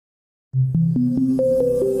In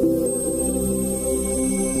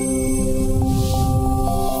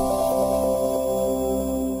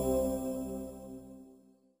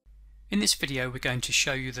this video we're going to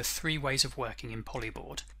show you the three ways of working in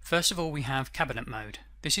Polyboard. First of all, we have cabinet mode.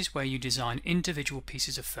 This is where you design individual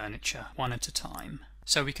pieces of furniture one at a time.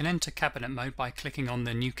 So we can enter cabinet mode by clicking on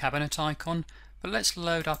the new cabinet icon, but let's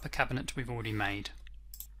load up a cabinet we've already made.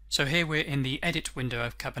 So here we're in the edit window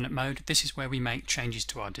of cabinet mode. This is where we make changes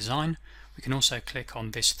to our design. We can also click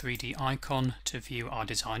on this 3D icon to view our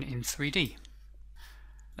design in 3D.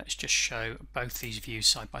 Let's just show both these views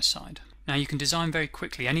side by side. Now you can design very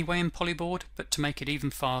quickly anyway in Polyboard, but to make it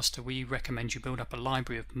even faster we recommend you build up a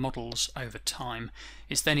library of models over time.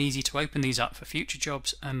 It's then easy to open these up for future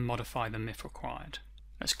jobs and modify them if required.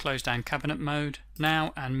 Let's close down cabinet mode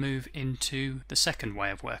now and move into the second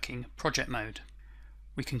way of working, project mode.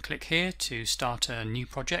 We can click here to start a new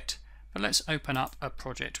project, but let's open up a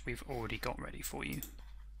project we've already got ready for you.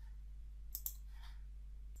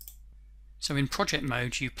 So in project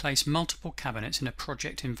mode you place multiple cabinets in a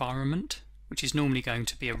project environment, which is normally going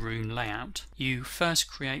to be a room layout. You first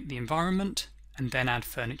create the environment and then add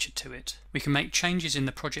furniture to it. We can make changes in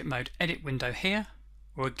the project mode edit window here,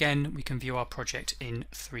 or again we can view our project in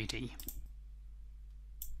 3D.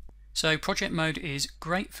 So project mode is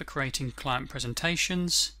great for creating client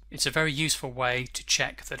presentations. It's a very useful way to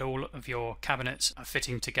check that all of your cabinets are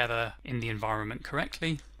fitting together in the environment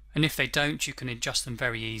correctly. And if they don't, you can adjust them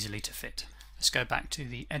very easily to fit. Let's go back to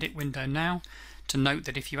the edit window now to note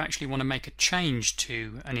that if you actually want to make a change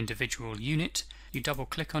to an individual unit, you double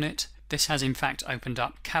click on it. This has in fact opened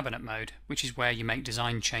up cabinet mode, which is where you make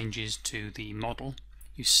design changes to the model.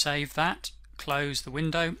 You save that, close the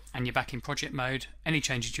window, and you're back in project mode. Any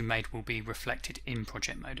changes you made will be reflected in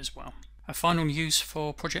project mode as well. A final use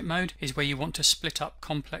for project mode is where you want to split up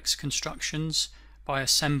complex constructions by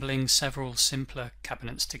assembling several simpler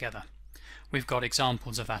cabinets together. We've got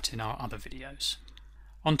examples of that in our other videos.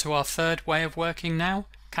 On to our third way of working now,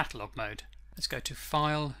 Catalogue mode. Let's go to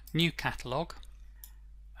File, New Catalogue,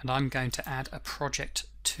 and I'm going to add a project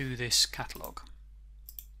to this catalogue.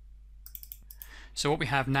 So what we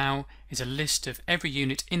have now is a list of every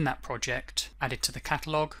unit in that project added to the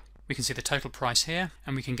catalogue. We can see the total price here,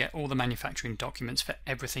 and we can get all the manufacturing documents for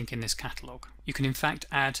everything in this catalogue. You can in fact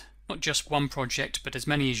add not just one project but as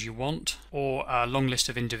many as you want, or a long list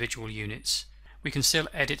of individual units. We can still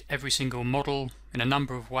edit every single model in a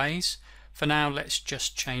number of ways. For now let's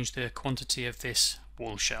just change the quantity of this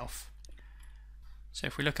wall shelf. So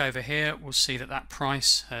if we look over here we'll see that that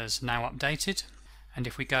price has now updated, and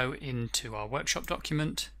if we go into our workshop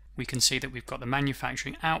document we can see that we've got the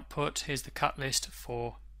manufacturing output. Here's the cut list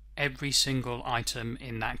for every single item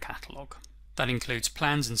in that catalogue. That includes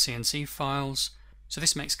plans and CNC files. So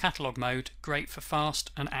this makes Catalogue mode great for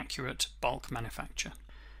fast and accurate bulk manufacture.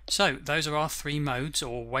 So those are our three modes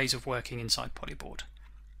or ways of working inside Polyboard.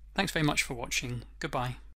 Thanks very much for watching.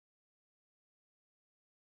 Goodbye.